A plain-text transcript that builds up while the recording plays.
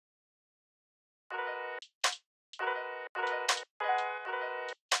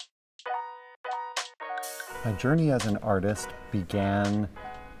My journey as an artist began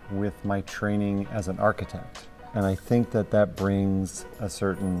with my training as an architect. And I think that that brings a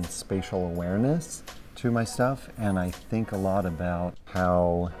certain spatial awareness to my stuff. And I think a lot about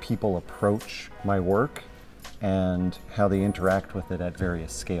how people approach my work and how they interact with it at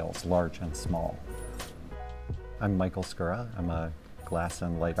various scales, large and small. I'm Michael Skura. I'm a glass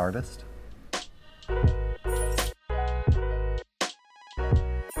and light artist.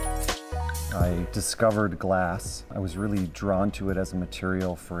 I discovered glass. I was really drawn to it as a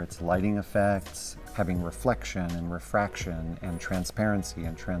material for its lighting effects, having reflection and refraction and transparency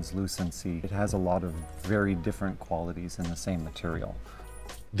and translucency. It has a lot of very different qualities in the same material.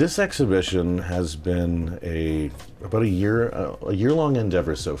 This exhibition has been about a year-long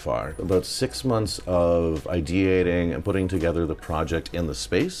endeavor so far. About 6 months of ideating and putting together the project in the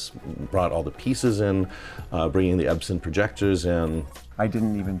space, brought all the pieces in, bringing the Epson projectors in. I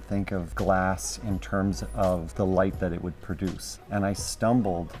didn't even think of glass in terms of the light that it would produce. And I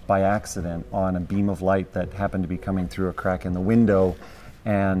stumbled by accident on a beam of light that happened to be coming through a crack in the window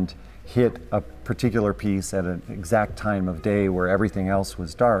and hit a particular piece at an exact time of day where everything else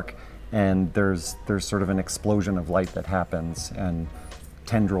was dark, and there's sort of an explosion of light that happens and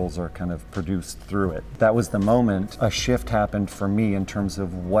tendrils are kind of produced through it. That was the moment a shift happened for me in terms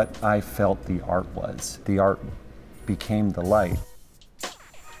of what I felt the art was. The art became the light.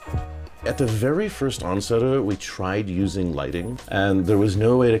 At the very first onset of it, we tried using lighting, and there was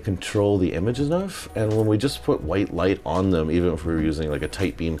no way to control the image enough. And when we just put white light on them, even if we were using like a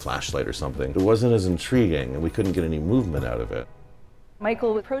tight beam flashlight or something, it wasn't as intriguing, and we couldn't get any movement out of it.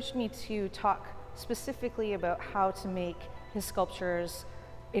 Michael approached me to talk specifically about how to make his sculptures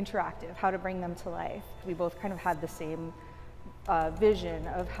interactive, how to bring them to life. We both kind of had the same vision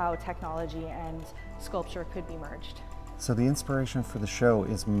of how technology and sculpture could be merged. So the inspiration for the show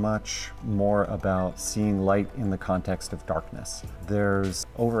is much more about seeing light in the context of darkness. There's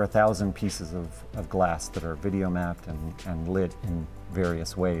over 1,000 pieces of glass that are video mapped and lit in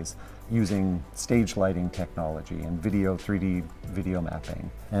various ways using stage lighting technology and 3D video mapping.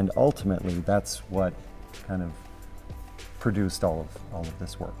 And ultimately, that's what kind of produced all of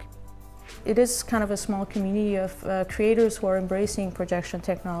this work. It is kind of a small community of creators who are embracing projection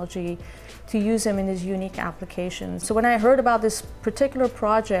technology to use them in these unique applications. So when I heard about this particular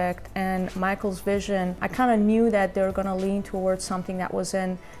project and Michael's vision, I kind of knew that they were going to lean towards something that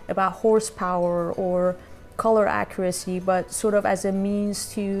wasn't about horsepower or color accuracy, but sort of as a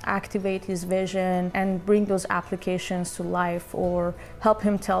means to activate his vision and bring those applications to life or help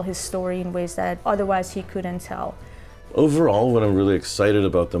him tell his story in ways that otherwise he couldn't tell. Overall, what I'm really excited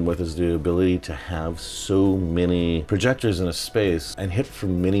about them with is the ability to have so many projectors in a space and hit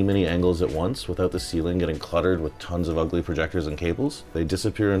from many, many angles at once without the ceiling getting cluttered with tons of ugly projectors and cables. They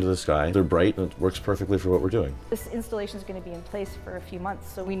disappear into the sky, they're bright, and it works perfectly for what we're doing. This installation is going to be in place for a few months,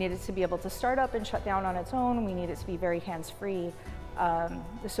 so we needed to be able to start up and shut down on its own. We need it to be very hands-free,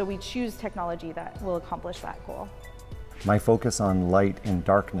 so we choose technology that will accomplish that goal. My focus on light and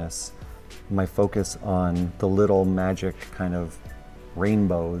darkness, my focus on the little magic kind of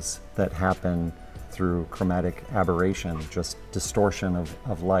rainbows that happen through chromatic aberration, just distortion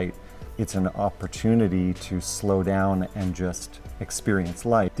of light. It's an opportunity to slow down and just experience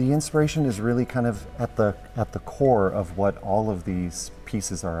light. The inspiration is really kind of at the core of what all of these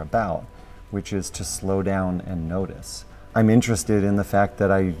pieces are about, which is to slow down and notice. I'm interested in the fact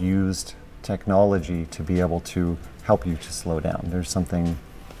that I used technology to be able to help you to slow down. There's something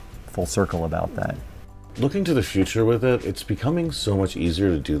full circle about that. Looking to the future with it, it's becoming so much easier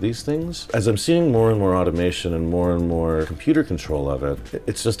to do these things. As I'm seeing more and more automation and more computer control of it,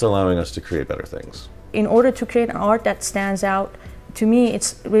 it's just allowing us to create better things. In order to create an art that stands out, to me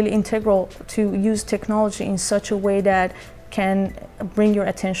it's really integral to use technology in such a way that can bring your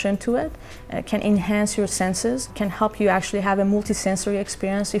attention to it, can enhance your senses, can help you actually have a multisensory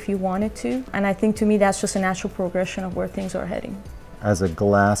experience if you wanted to. And I think to me that's just a natural progression of where things are heading. As a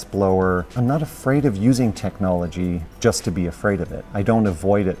glass blower, I'm not afraid of using technology just to be afraid of it. I don't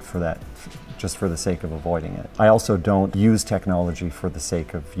avoid it for that, just for the sake of avoiding it. I also don't use technology for the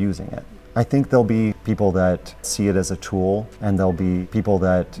sake of using it. I think there'll be people that see it as a tool, and there'll be people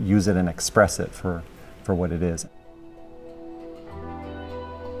that use it and express it for what it is.